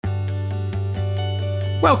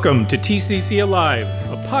Welcome to TCC Alive,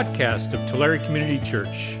 a podcast of Tulare Community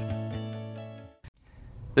Church.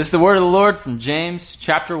 This is the word of the Lord from James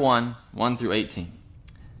chapter 1, 1 through 18.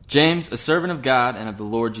 James, a servant of God and of the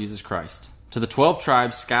Lord Jesus Christ, to the 12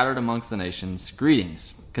 tribes scattered amongst the nations,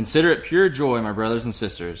 greetings. Consider it pure joy, my brothers and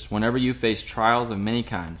sisters, whenever you face trials of many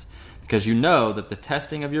kinds, because you know that the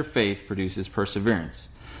testing of your faith produces perseverance.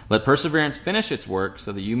 Let perseverance finish its work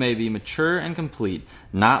so that you may be mature and complete,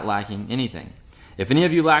 not lacking anything. If any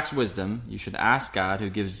of you lacks wisdom, you should ask God, who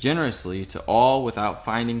gives generously to all without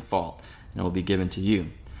finding fault, and it will be given to you.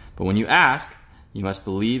 But when you ask, you must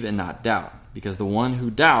believe and not doubt, because the one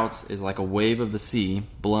who doubts is like a wave of the sea,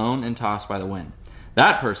 blown and tossed by the wind.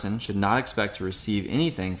 That person should not expect to receive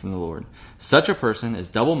anything from the Lord. Such a person is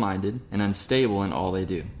double-minded and unstable in all they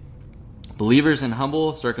do. Believers in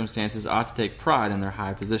humble circumstances ought to take pride in their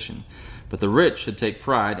high position, but the rich should take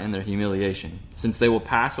pride in their humiliation, since they will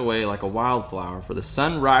pass away like a wildflower, for the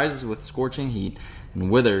sun rises with scorching heat and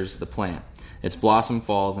withers the plant. Its blossom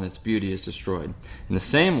falls and its beauty is destroyed. In the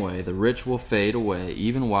same way, the rich will fade away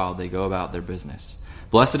even while they go about their business.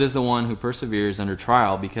 Blessed is the one who perseveres under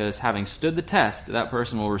trial, because having stood the test, that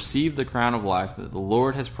person will receive the crown of life that the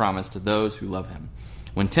Lord has promised to those who love him.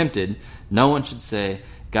 When tempted, no one should say,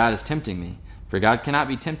 God is tempting me, for God cannot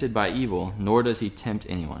be tempted by evil, nor does he tempt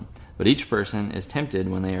anyone. But each person is tempted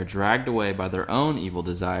when they are dragged away by their own evil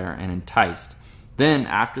desire and enticed. Then,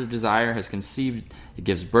 after desire has conceived, it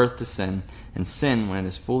gives birth to sin, and sin, when it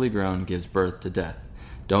is fully grown, gives birth to death.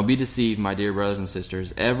 Don't be deceived, my dear brothers and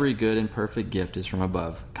sisters. Every good and perfect gift is from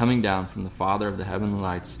above, coming down from the Father of the heavenly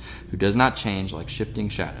lights, who does not change like shifting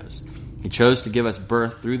shadows. He chose to give us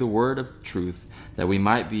birth through the word of truth, that we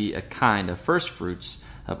might be a kind of first fruits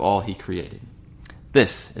of all he created.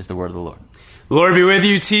 This is the word of the Lord. The Lord be with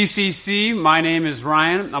you, TCC. My name is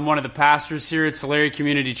Ryan. I'm one of the pastors here at Tulare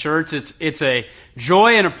Community Church. It's a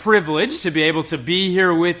joy and a privilege to be able to be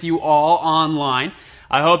here with you all online.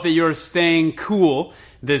 I hope that you're staying cool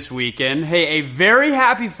this weekend. Hey, a very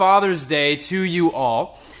happy Father's Day to you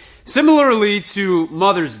all. Similarly to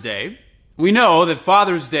Mother's Day, we know that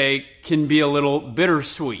Father's Day can be a little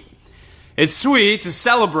bittersweet. It's sweet to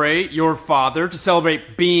celebrate your father, to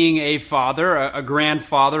celebrate being a father, a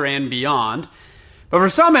grandfather, and beyond. But for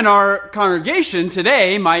some in our congregation,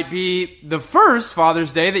 today might be the first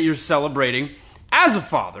Father's Day that you're celebrating as a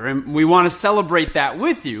father, and we want to celebrate that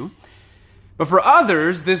with you. But for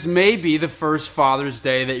others, this may be the first Father's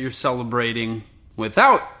Day that you're celebrating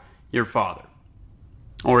without your father,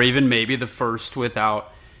 or even maybe the first without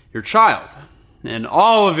your child. And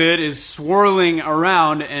all of it is swirling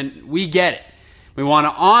around, and we get it. We want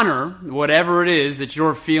to honor whatever it is that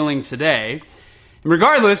you're feeling today. And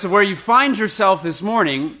regardless of where you find yourself this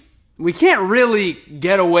morning, we can't really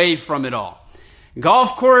get away from it all.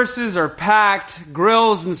 Golf courses are packed,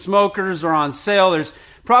 grills and smokers are on sale. There's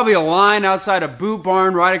probably a line outside a Boot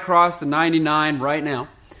Barn right across the 99 right now.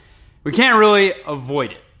 We can't really avoid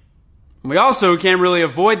it. We also can't really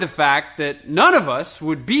avoid the fact that none of us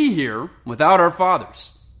would be here without our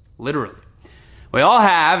fathers, literally. We all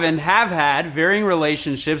have and have had varying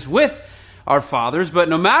relationships with our fathers, but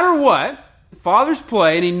no matter what, fathers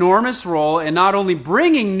play an enormous role in not only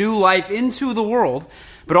bringing new life into the world,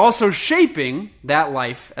 but also shaping that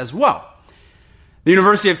life as well. The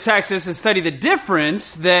University of Texas has studied the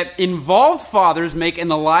difference that involved fathers make in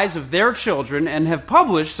the lives of their children and have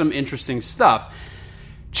published some interesting stuff.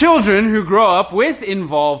 Children who grow up with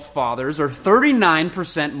involved fathers are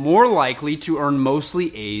 39% more likely to earn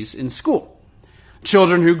mostly A's in school.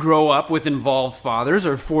 Children who grow up with involved fathers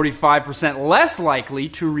are 45% less likely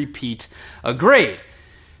to repeat a grade.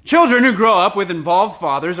 Children who grow up with involved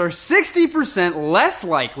fathers are 60% less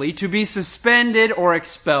likely to be suspended or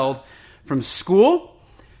expelled from school.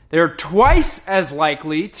 They're twice as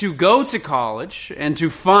likely to go to college and to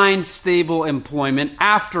find stable employment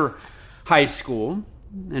after high school.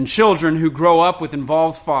 And children who grow up with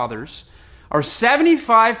involved fathers are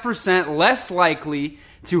 75% less likely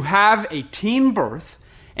to have a teen birth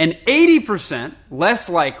and 80% less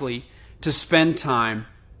likely to spend time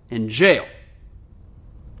in jail.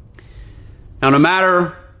 Now, no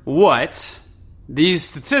matter what, these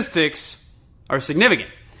statistics are significant.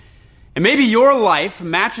 And maybe your life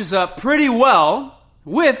matches up pretty well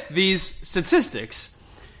with these statistics,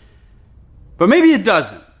 but maybe it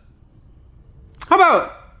doesn't. How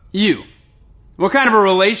about you? What kind of a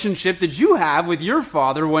relationship did you have with your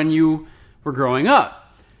father when you were growing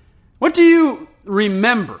up? What do you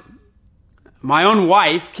remember? My own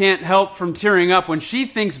wife can't help from tearing up when she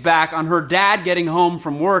thinks back on her dad getting home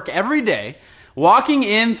from work every day, walking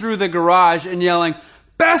in through the garage and yelling,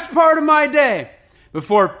 "Best part of my day,"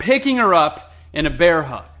 before picking her up in a bear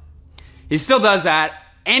hug. He still does that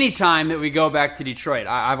anytime that we go back to Detroit.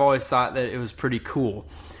 I've always thought that it was pretty cool.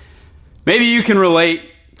 Maybe you can relate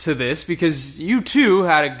to this because you too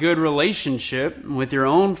had a good relationship with your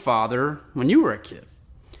own father when you were a kid.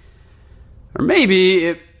 Or maybe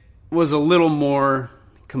it was a little more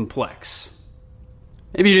complex.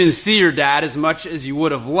 Maybe you didn't see your dad as much as you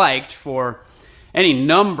would have liked for any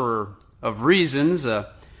number of reasons.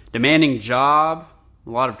 A demanding job, a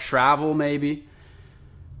lot of travel maybe.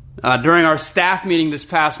 During our staff meeting this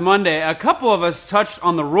past Monday, a couple of us touched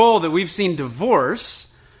on the role that we've seen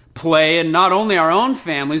divorce play in not only our own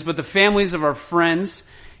families, but the families of our friends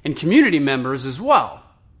and community members as well.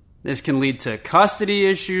 This can lead to custody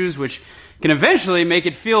issues, which can eventually make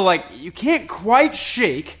it feel like you can't quite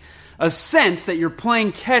shake a sense that you're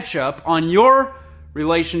playing catch-up on your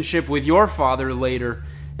relationship with your father later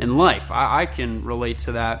in life. I can relate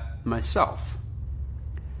to that myself.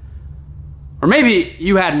 Or maybe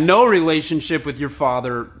you had no relationship with your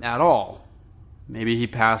father at all. Maybe he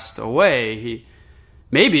passed away.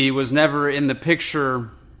 Maybe he was never in the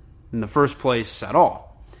picture in the first place at all.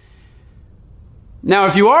 Now,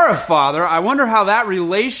 if you are a father, I wonder how that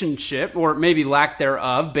relationship, or maybe lack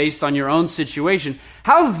thereof, based on your own situation,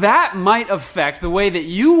 how that might affect the way that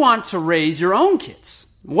you want to raise your own kids.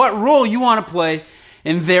 What role you want to play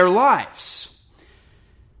in their lives.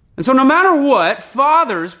 And so no matter what,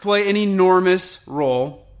 fathers play an enormous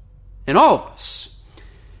role in all of us.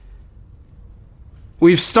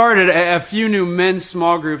 We've started a few new men's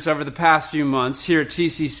small groups over the past few months here at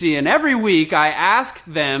TCC, and every week I ask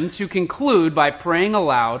them to conclude by praying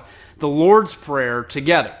aloud the Lord's Prayer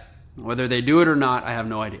together. Whether they do it or not, I have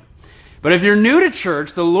no idea. But if you're new to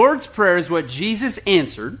church, the Lord's Prayer is what Jesus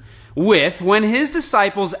answered with when his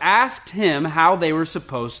disciples asked him how they were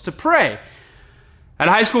supposed to pray. At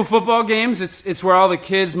high school football games, it's where all the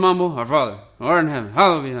kids mumble, "Our Father, who art in heaven,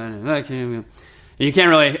 hallowed be thy name, thy kingdom come." And you can't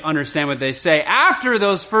really understand what they say after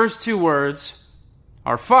those first two words,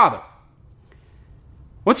 "Our Father."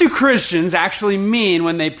 What do Christians actually mean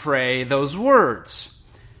when they pray those words?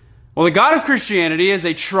 Well, the God of Christianity is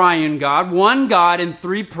a triune God, one God in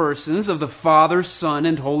three persons of the Father, Son,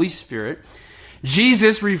 and Holy Spirit.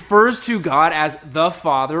 Jesus refers to God as the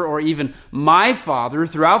Father, or even my Father,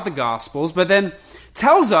 throughout the Gospels, but then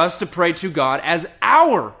tells us to pray to God as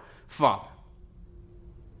our Father.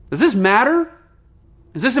 Does this matter?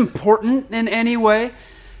 Is this important in any way?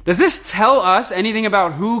 Does this tell us anything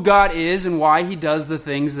about who God is and why he does the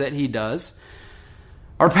things that he does?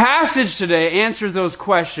 Our passage today answers those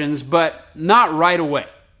questions, but not right away.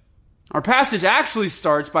 Our passage actually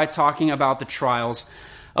starts by talking about the trials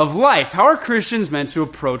of life. How are Christians meant to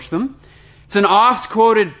approach them? It's an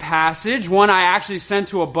oft-quoted passage, one I actually sent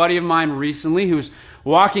to a buddy of mine recently who was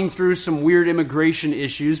walking through some weird immigration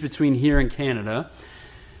issues between here and Canada.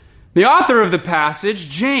 The author of the passage,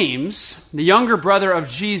 James, the younger brother of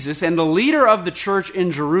Jesus and the leader of the church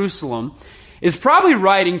in Jerusalem, is probably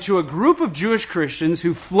writing to a group of Jewish Christians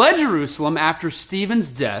who fled Jerusalem after Stephen's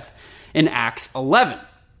death in Acts 11.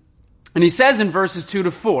 And he says in verses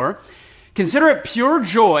 2-4, "Consider it pure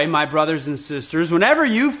joy, my brothers and sisters, whenever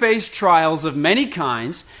you face trials of many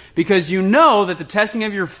kinds, because you know that the testing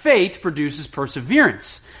of your faith produces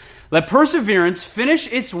perseverance. Let perseverance finish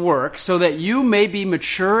its work so that you may be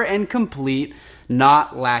mature and complete,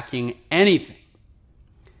 not lacking anything."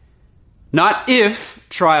 Not if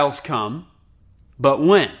trials come, but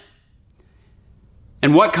when.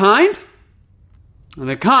 And what kind?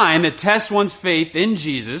 The kind that tests one's faith in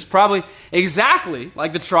Jesus, probably exactly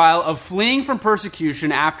like the trial of fleeing from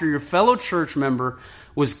persecution after your fellow church member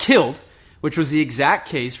was killed, which was the exact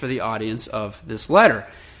case for the audience of this letter.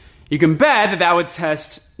 You can bet that would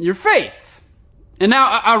test your faith. And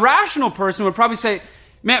now a rational person would probably say,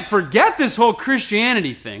 man, forget this whole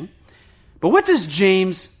Christianity thing. But what does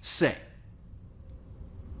James say?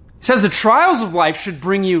 He says the trials of life should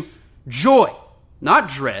bring you joy, not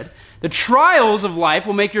dread. The trials of life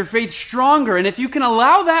will make your faith stronger, and if you can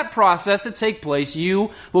allow that process to take place,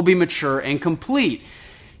 you will be mature and complete.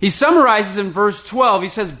 He summarizes in verse 12, he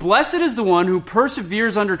says, "Blessed is the one who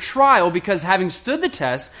perseveres under trial, because having stood the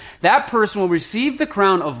test, that person will receive the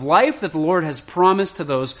crown of life that the Lord has promised to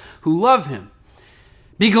those who love him."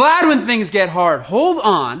 Be glad when things get hard. Hold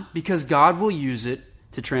on, because God will use it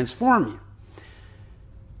to transform you.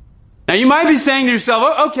 Now, you might be saying to yourself,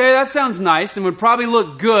 "Oh, okay, that sounds nice and would probably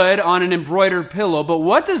look good on an embroidered pillow, but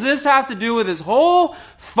what does this have to do with this whole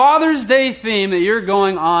Father's Day theme that you're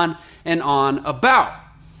going on and on about?"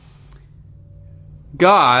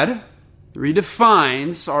 God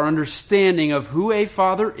redefines our understanding of who a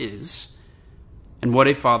father is and what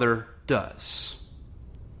a father does.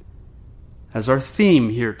 as our theme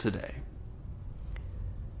here today.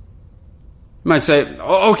 You might say,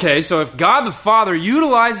 okay, so if God the Father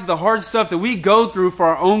utilizes the hard stuff that we go through for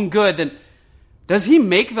our own good, then does he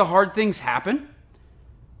make the hard things happen?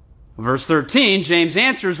 Verse 13, James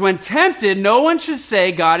answers, when tempted, no one should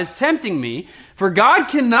say, God is tempting me, for God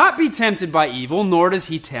cannot be tempted by evil, nor does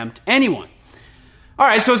he tempt anyone. All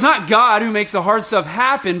right, so it's not God who makes the hard stuff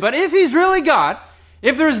happen, but if he's really God,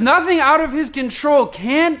 if there's nothing out of his control,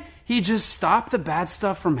 can't he just stop the bad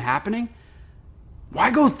stuff from happening? Why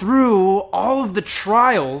go through all of the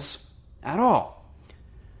trials at all?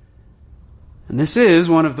 And this is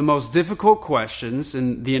one of the most difficult questions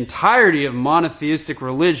in the entirety of monotheistic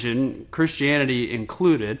religion, Christianity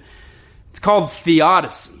included. It's called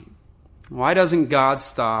theodicy. Why doesn't God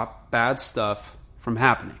stop bad stuff from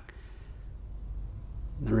happening?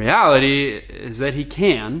 The reality is that he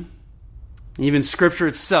can. Even Scripture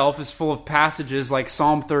itself is full of passages like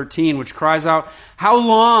Psalm 13, which cries out, how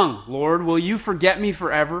long, Lord, will you forget me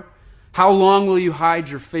forever? How long will you hide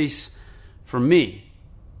your face from me?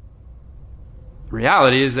 The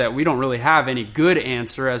reality is that we don't really have any good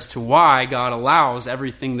answer as to why God allows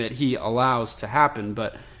everything that he allows to happen.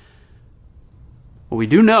 But what we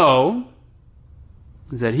do know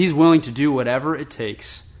is that he's willing to do whatever it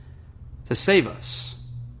takes to save us.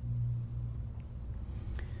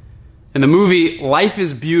 In the movie Life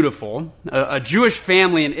is Beautiful, a Jewish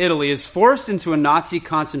family in Italy is forced into a Nazi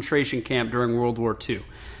concentration camp during World War II.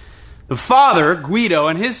 The father, Guido,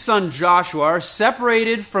 and his son Joshua are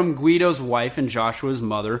separated from Guido's wife and Joshua's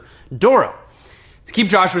mother, Dora. To keep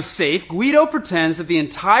Joshua safe, Guido pretends that the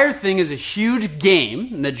entire thing is a huge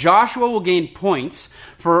game and that Joshua will gain points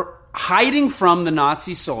for hiding from the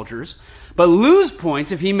Nazi soldiers, but lose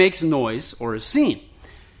points if he makes noise or is seen.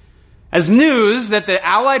 As news that the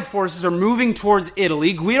Allied forces are moving towards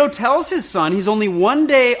Italy, Guido tells his son he's only one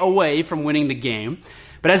day away from winning the game.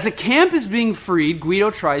 But as the camp is being freed,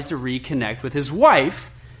 Guido tries to reconnect with his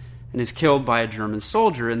wife and is killed by a German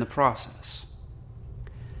soldier in the process.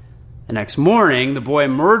 The next morning, the boy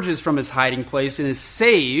emerges from his hiding place and is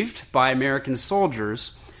saved by American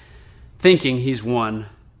soldiers, thinking he's won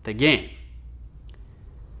the game.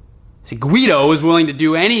 See, Guido was willing to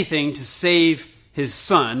do anything to save his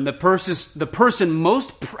son, the person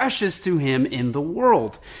most precious to him in the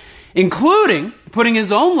world, including putting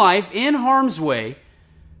his own life in harm's way,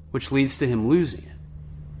 which leads to him losing it.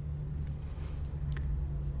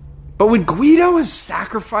 But would Guido have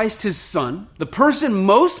sacrificed his son, the person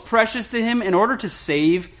most precious to him, in order to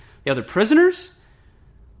save the other prisoners?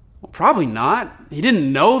 Well, probably not. He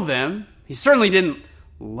didn't know them. He certainly didn't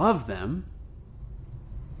love them.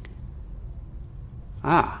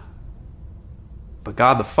 But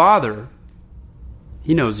God the Father,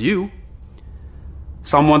 he knows you.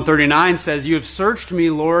 Psalm 139 says, you have searched me,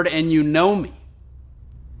 Lord, and you know me.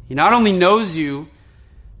 He not only knows you,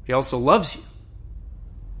 but he also loves you.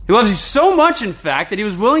 He loves you so much, in fact, that he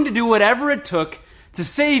was willing to do whatever it took to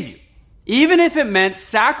save you, even if it meant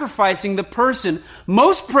sacrificing the person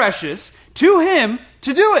most precious to him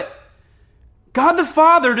to do it. God the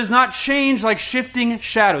Father does not change like shifting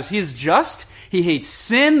shadows. He is just. He hates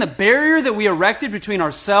sin, the barrier that we erected between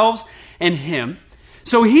ourselves and him.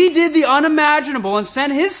 So he did the unimaginable and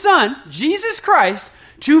sent his son, Jesus Christ,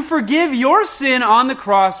 to forgive your sin on the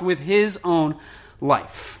cross with his own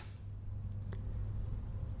life.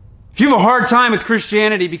 If you have a hard time with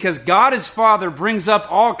Christianity because God as Father brings up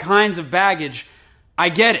all kinds of baggage, I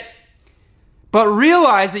get it. But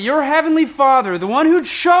realize that your heavenly Father, the one who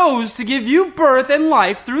chose to give you birth and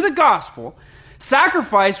life through the gospel,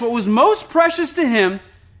 sacrificed what was most precious to him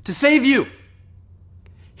to save you.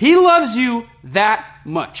 He loves you that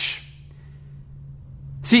much.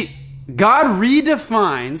 See, God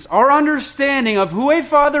redefines our understanding of who a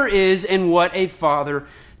father is and what a father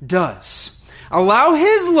does. Allow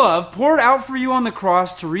his love poured out for you on the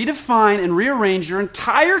cross to redefine and rearrange your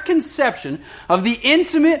entire conception of the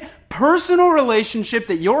intimate, personal relationship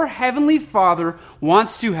that your heavenly Father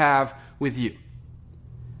wants to have with you.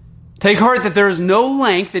 Take heart that there is no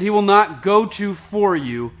length that he will not go to for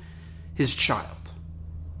you, his child.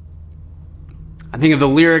 I think of the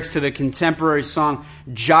lyrics to the contemporary song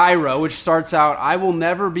Jireh, which starts out, I will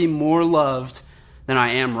never be more loved than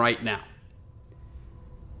I am right now.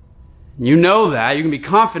 You know that, you can be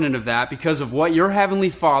confident of that because of what your heavenly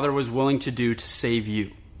Father was willing to do to save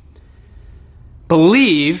you.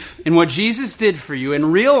 Believe in what Jesus did for you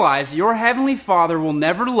and realize your heavenly Father will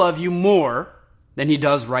never love you more than he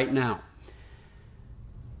does right now.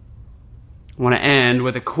 I want to end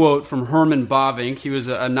with a quote from Herman Bavinck. He was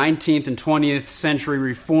a 19th and 20th century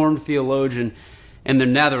Reformed theologian in the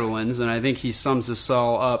Netherlands, and I think he sums this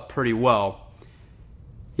all up pretty well.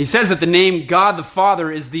 He says that the name God the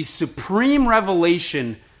Father is the supreme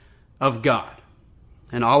revelation of God.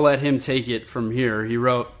 And I'll let him take it from here. He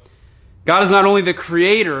wrote, God is not only the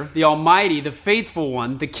Creator, the Almighty, the Faithful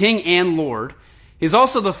One, the King and Lord. He is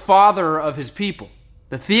also the Father of his people.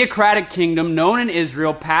 The theocratic kingdom known in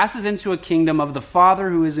Israel passes into a kingdom of the Father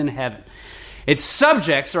who is in heaven. Its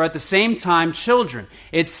subjects are at the same time children.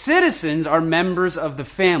 Its citizens are members of the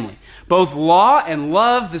family. Both law and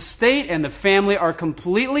love, the state and the family, are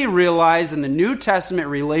completely realized in the New Testament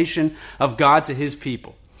relation of God to his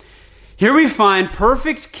people. Here we find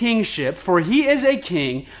perfect kingship, for he is a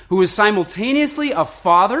king who is simultaneously a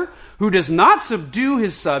father who does not subdue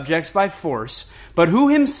his subjects by force, but who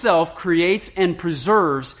himself creates and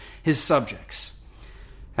preserves his subjects.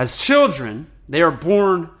 As children, they are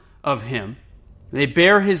born of him. They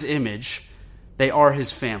bear his image. They are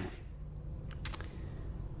his family.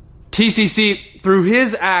 TCC, through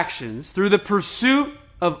his actions, through the pursuit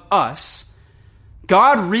of us,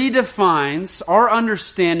 God redefines our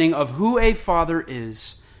understanding of who a father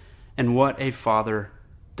is and what a father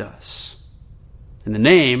does. In the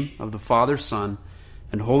name of the Father, Son,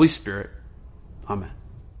 and Holy Spirit, amen.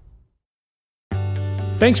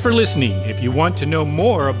 Thanks for listening. If you want to know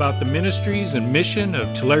more about the ministries and mission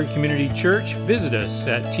of Tulare Community Church, visit us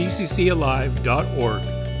at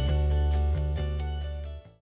tccalive.org.